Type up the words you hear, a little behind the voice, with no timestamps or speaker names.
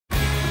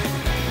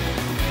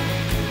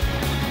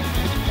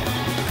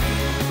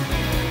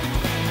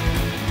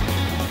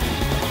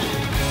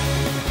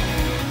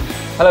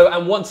Hello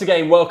and once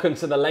again welcome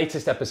to the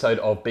latest episode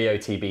of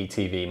BOTB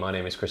TV. My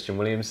name is Christian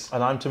Williams.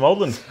 And I'm Tim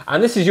Oldland.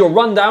 And this is your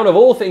rundown of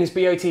all things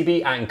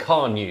BOTB and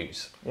car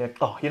news. Yeah.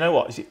 Oh, you know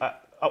what?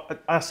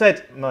 I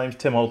said my name's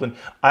Tim Oldland.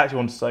 I actually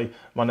want to say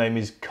my name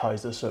is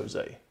Kaiser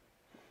Soze.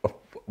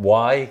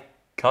 Why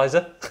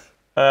Kaiser?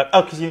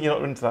 Because you're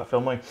not into that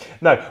film, are you?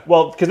 No.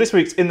 Well, because this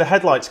week's In the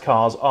Headlights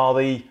cars are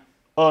the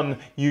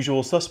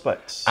unusual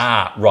suspects.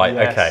 Ah, right,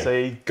 Yeah, okay.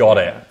 see? Got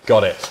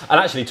it. And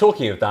actually,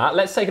 talking of that,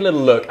 let's take a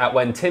little look at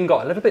when Tim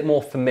got a little bit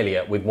more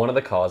familiar with one of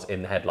the cars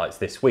in the headlights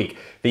this week.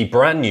 The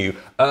brand new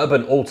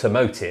Urban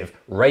Automotive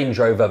Range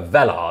Rover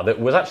Velar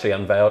that was actually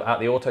unveiled at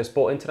the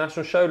AutoSport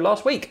International show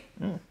last week.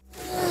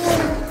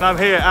 I'm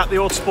here at the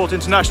AutoSport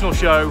International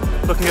show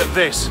looking at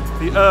this,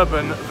 the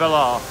Urban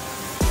Velar.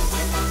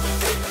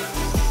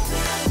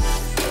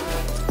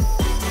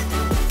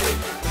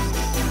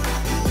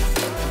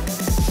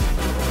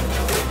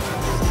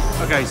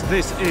 Okay, so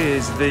this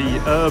is the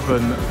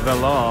Urban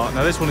Velar.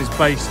 Now this one is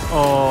based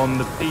on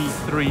the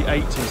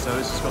P380, so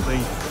this has got the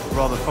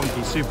rather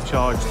funky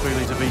supercharged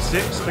 3-litre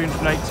V6,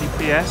 380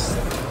 PS,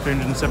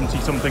 370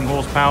 something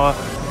horsepower,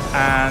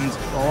 and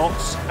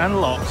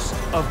lots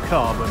of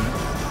carbon.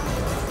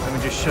 Let me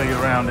just show you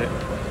around it.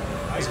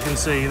 As you can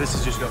see, this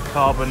has just got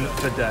carbon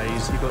for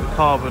days. You've got the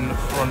carbon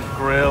front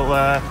grille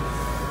there.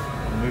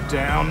 Move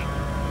down.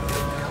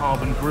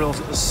 Carbon grills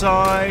at the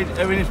side.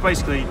 I mean, it's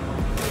basically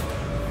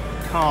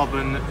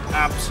carbon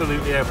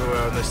absolutely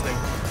everywhere on this thing.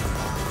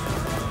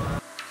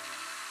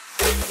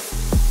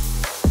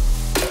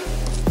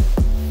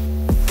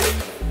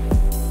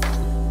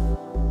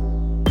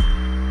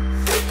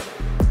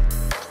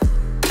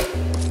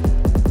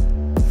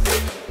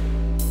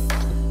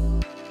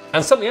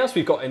 And something else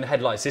we've got in the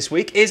headlights this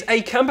week is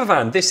a camper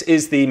van. This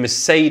is the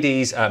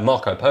Mercedes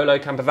Marco Polo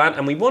camper van,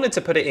 and we wanted to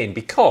put it in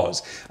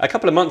because a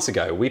couple of months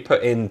ago we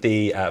put in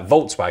the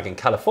Volkswagen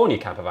California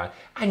camper van,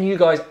 and you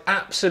guys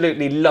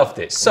absolutely loved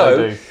it.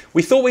 So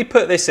we thought we'd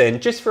put this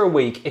in just for a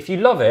week. If you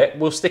love it,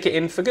 we'll stick it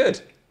in for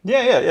good.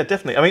 Yeah,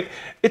 definitely. I mean,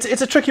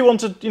 it's a tricky one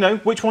to,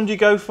 which one do you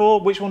go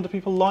for? Which one do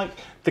people like?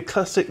 The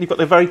classic, you've got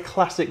the very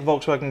classic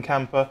Volkswagen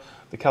camper,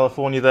 the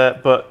California there,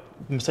 but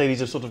Mercedes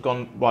have sort of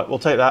gone, right, we'll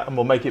take that and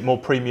we'll make it more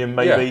premium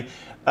maybe.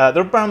 Yeah.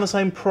 They're around the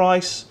same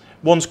price.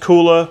 One's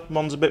cooler,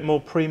 one's a bit more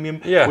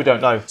premium. Yeah. We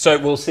don't know. So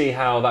we'll see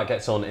how that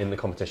gets on in the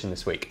competition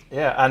this week.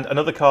 Yeah, and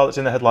another car that's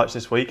in the headlights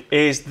this week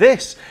is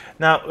this.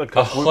 Now, a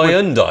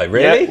Hyundai,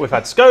 really? Yeah, we've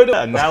had Skoda,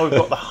 and now we've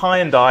got the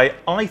Hyundai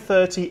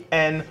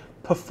i30N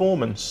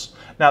Performance.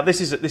 Now, this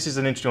is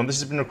an interesting one. This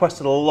has been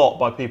requested a lot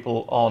by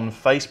people on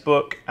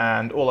Facebook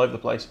and all over the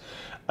place.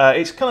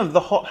 It's kind of the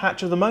hot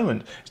hatch of the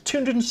moment. It's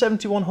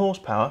 271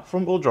 horsepower,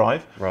 front-wheel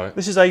drive. Right.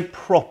 This is a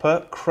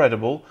proper,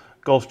 credible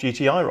Golf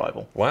GTI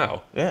rival.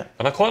 Wow. Yeah.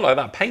 And I quite like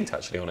that paint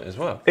actually on it as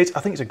well. I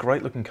think it's a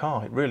great-looking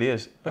car. It really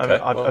is. Okay,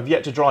 I've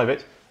yet to drive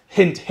it.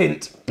 Hint,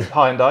 hint,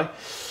 Hyundai.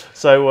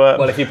 So,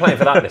 well, if you're playing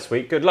for that this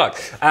week, good luck.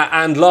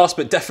 And last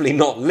but definitely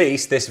not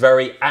least, this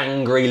very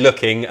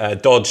angry-looking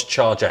Dodge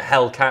Charger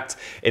Hellcat.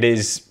 It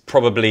is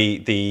probably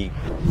the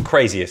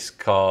craziest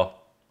car,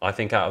 I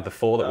think, out of the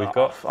four that we've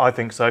got. I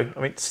think so. I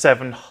mean,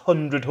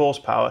 700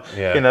 horsepower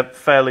in a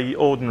fairly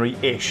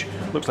ordinary-ish,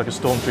 looks like a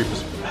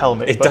stormtrooper's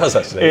helmet. It does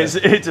actually.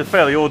 It's a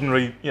fairly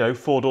ordinary,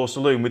 four-door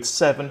saloon with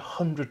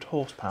 700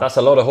 horsepower. That's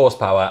a lot of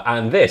horsepower,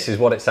 and this is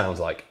what it sounds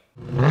like.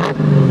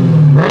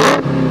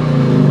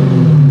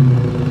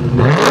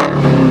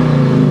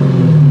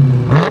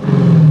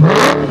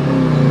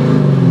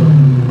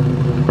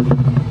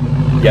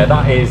 Yeah,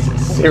 that is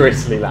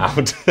seriously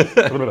loud.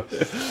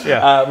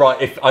 Yeah.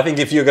 Right, I think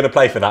if you're going to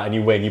play for that and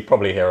you win, you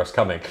probably hear us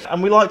coming.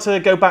 And we like to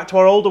go back to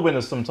our older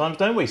winners sometimes,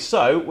 don't we?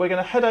 So we're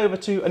going to head over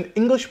to an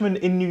Englishman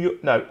in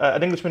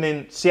an Englishman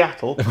in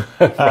Seattle,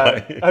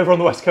 over on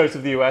the west coast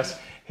of the US.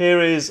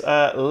 Here is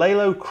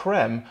Lalo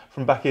Krem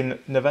from back in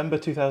November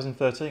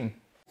 2013.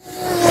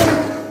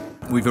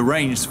 We've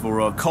arranged for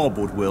a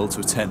cardboard wheel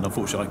to attend.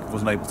 Unfortunately, I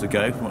wasn't able to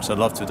go, which I'd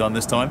love to have done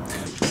this time.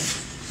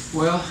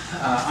 Well,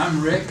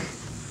 I'm Rick,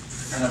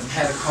 and I've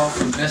had a call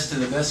from Best of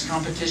the Best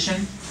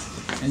competition,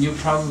 and you'll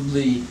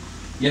probably,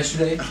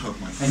 yesterday,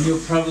 and you'll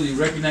probably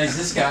recognize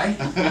this guy.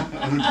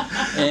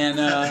 And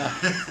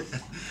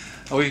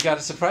we've got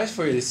a surprise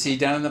for you to see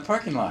down in the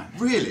parking lot.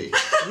 Really?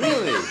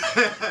 Really?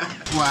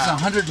 Wow.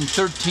 It's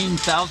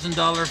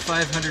 $113,000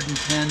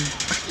 510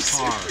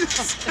 car.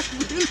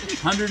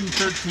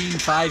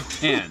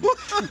 113,510.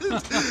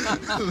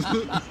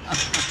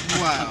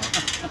 Wow.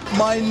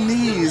 My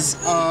knees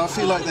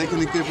feel like they're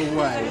going to give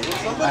away,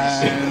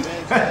 and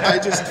I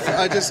just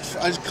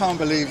can't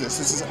believe this.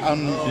 This is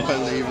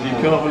unbelievable. You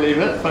can't believe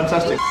it?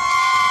 Fantastic.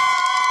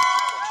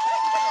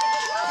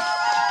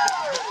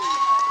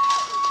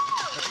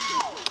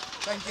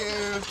 Thank you.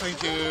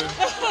 Thank you.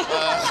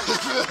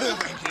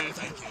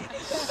 Thank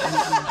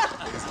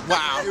you.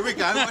 Wow. Here we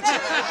go.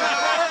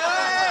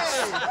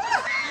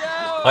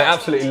 I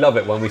absolutely love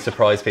it when we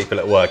surprise people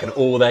at work and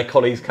all their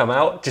colleagues come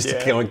out just to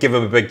kind of give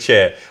them a big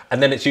cheer.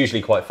 And then it's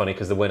usually quite funny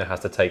because the winner has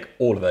to take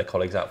all of their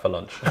colleagues out for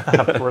lunch.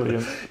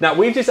 Brilliant. Now,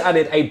 we've just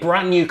added a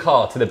brand new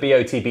car to the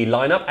BOTB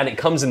lineup, and it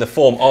comes in the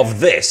form of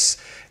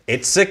this.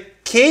 It's a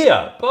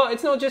Kia, but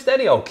it's not just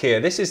any old Kia.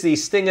 This is the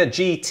Stinger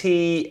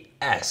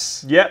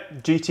GTS.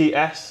 Yep,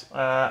 GTS,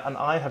 and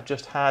I have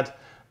just had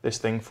this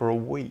thing for a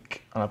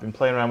week, and I've been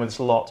playing around with this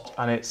a lot,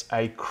 and it's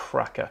a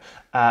cracker.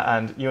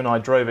 And you and I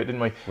drove it, didn't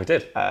we? We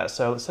did.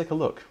 So let's take a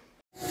look.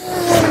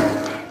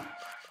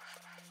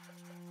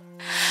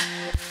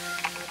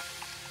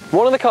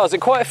 One of the cars that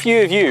quite a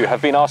few of you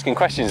have been asking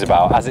questions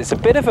about, as it's a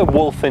bit of a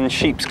wolf in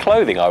sheep's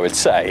clothing, I would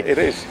say. It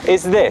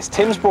is this.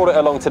 Tim's brought it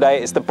along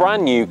today. It's the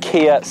brand new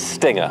Kia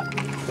Stinger.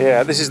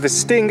 Yeah, this is the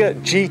Stinger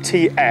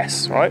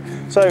GTS, right?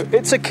 So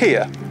it's a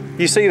Kia.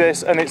 You see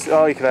this and it's,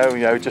 oh, you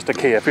know, just a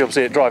Kia. People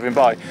see it driving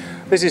by.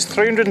 This is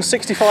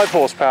 365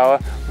 horsepower,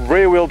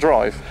 rear-wheel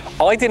drive.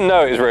 I didn't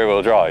know it was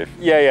rear-wheel drive.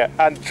 Yeah,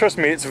 and trust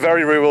me, it's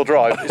very rear-wheel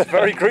drive. It's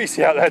very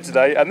greasy out there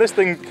today, and this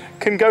thing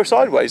can go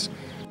sideways.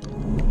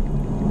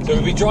 So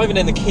we've been driving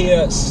in the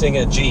Kia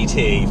Stinger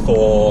GT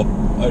for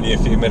only a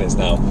few minutes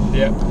now.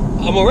 Yeah.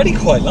 I'm already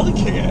quite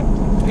liking it.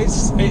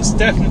 It's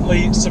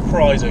definitely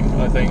surprising,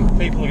 I think.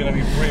 People are going to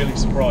be really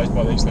surprised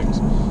by these things.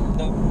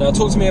 Now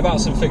talk to me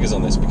about some figures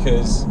on this,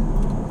 because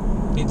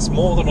it's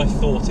more than I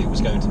thought it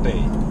was going to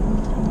be.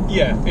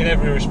 Yeah, in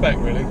every respect,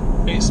 really.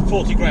 It's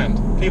 40 grand.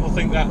 People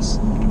think that's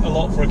a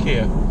lot for a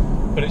Kia,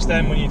 but it's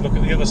then when you look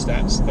at the other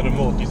stats that are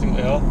more than you think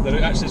they are, that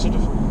it actually sort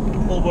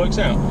of all works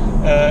out.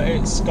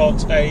 It's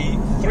got a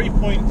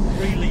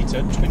 3.3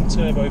 litre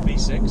twin-turbo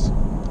V6,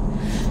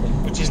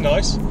 which is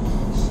nice.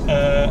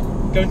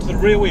 Going to the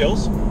rear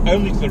wheels,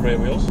 only to the rear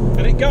wheels,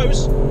 and it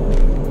goes.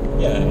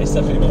 Yeah, it's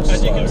definitely not slow.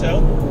 As you can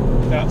tell,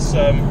 that's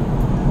up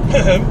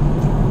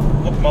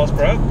miles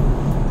per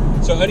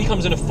hour. So it only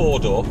comes in a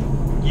 4-door.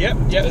 Yep, a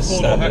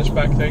 4-door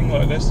hatchback thing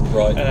like this.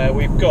 Right.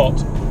 We've got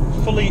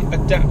fully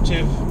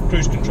adaptive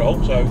cruise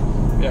control, so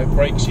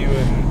brakes you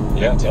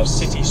and active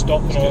city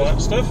stop and all that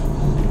stuff.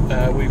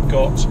 We've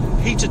got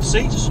heated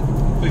seats.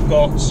 We've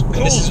got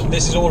cooled.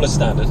 This is all a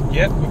standard.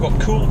 Yep, we've got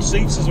cooled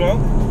seats as well.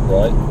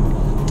 Right.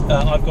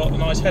 I've got a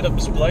nice head-up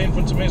display in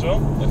front of me as well.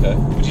 Okay.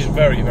 Which is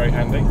very, very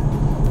handy.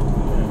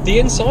 The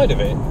inside of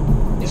it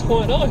is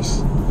quite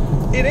nice.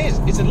 It is.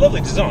 It's a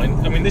lovely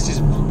design. I mean, this is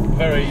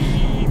very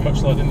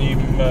much like the new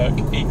Merc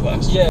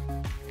E-Class. Yeah.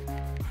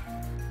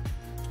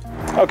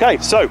 Okay,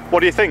 so what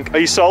do you think? Are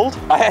you sold?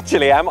 I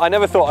actually am. I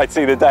never thought I'd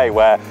see the day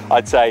where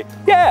I'd say,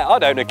 yeah,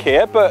 I'd own a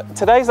Kia, but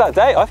today's that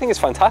day. I think it's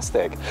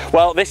fantastic.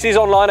 Well, this is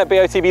online at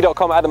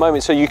BOTB.com at the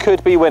moment, so you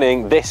could be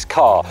winning this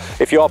car.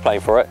 If you are playing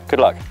for it, good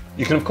luck.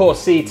 You can of course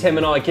see Tim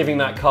and I giving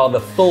that car the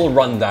full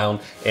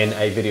rundown in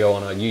a video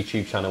on our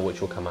YouTube channel,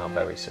 which will come out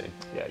very soon.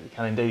 Yeah, you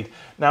can indeed.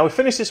 Now, we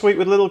finished this week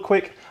with a little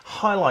quick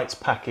highlights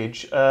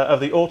package of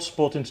the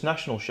AutoSport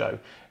International show.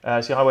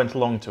 See, I went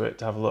along to it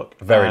to have a look.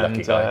 Very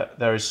lucky guy.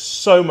 There is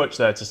so much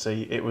there to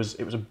see. It was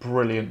a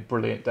brilliant,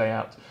 brilliant day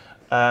out,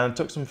 and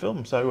took some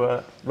film.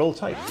 So roll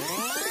tape.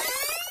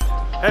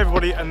 Hey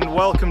everybody, and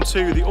welcome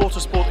to the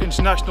AutoSport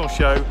International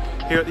show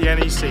here at the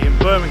NEC in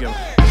Birmingham.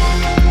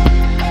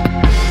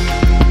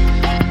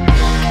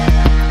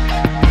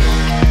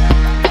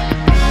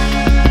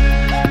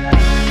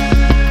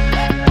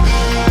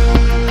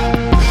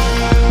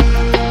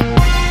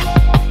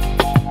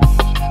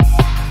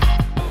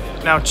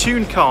 Now,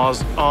 tuned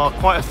cars are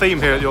quite a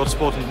theme here at the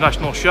AutoSport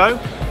International show,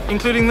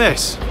 including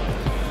this.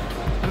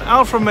 An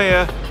Alfa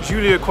Romeo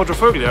Giulio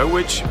Quadrifoglio,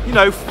 which,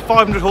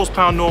 500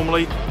 horsepower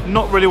normally,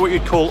 not really what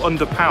you'd call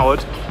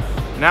underpowered.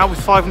 Now with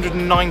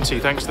 590,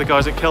 thanks to the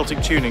guys at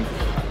Celtic Tuning.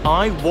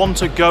 I want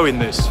to go in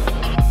this.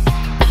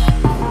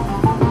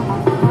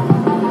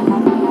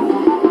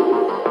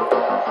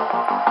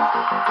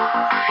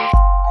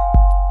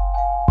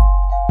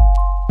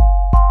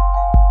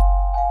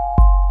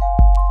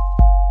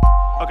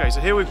 So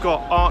here we've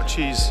got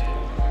Archie's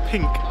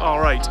pink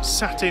R8,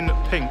 satin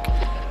pink.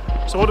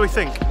 So what do we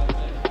think?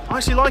 I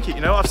actually like it,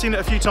 I've seen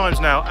it a few times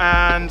now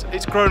and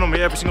it's grown on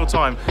me every single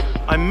time.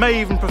 I may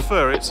even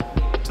prefer it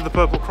to the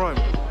purple chrome.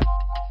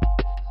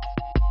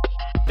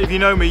 If you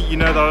know me, you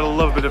know that I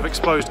love a bit of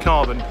exposed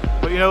carbon,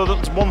 but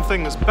there's one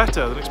thing that's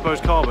better than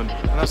exposed carbon,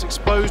 and that's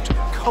exposed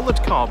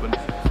coloured carbon.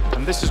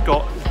 And this has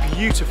got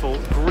beautiful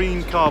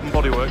green carbon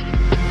bodywork.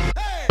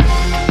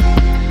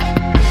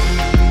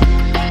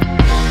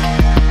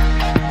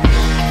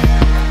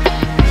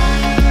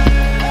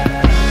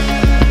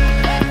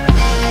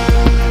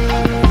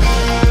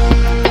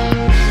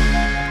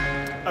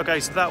 Okay,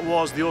 so that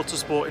was the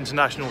AutoSport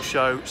International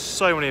show.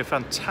 So many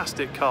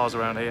fantastic cars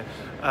around here.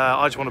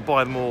 I just want to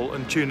buy them all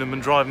and tune them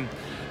and drive them.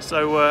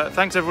 So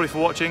thanks everybody for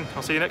watching.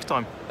 I'll see you next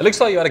time. It looks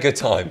like you had a good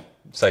time.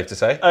 safe to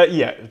say.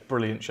 Yeah,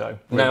 brilliant show.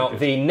 Really now, good.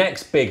 the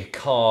next big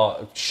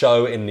car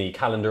show in the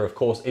calendar, of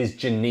course, is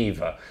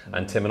Geneva.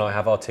 And Tim and I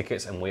have our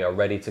tickets and we are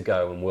ready to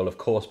go. And we'll, of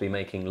course, be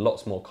making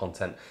lots more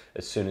content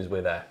as soon as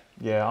we're there.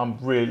 Yeah, I'm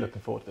really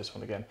looking forward to this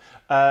one again.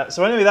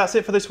 So anyway, that's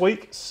it for this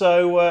week.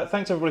 So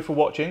thanks everybody for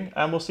watching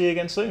and we'll see you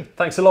again soon.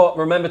 Thanks a lot.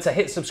 Remember to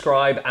hit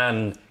subscribe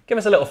and give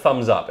us a little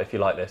thumbs up if you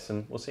like this.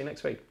 And we'll see you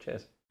next week.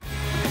 Cheers.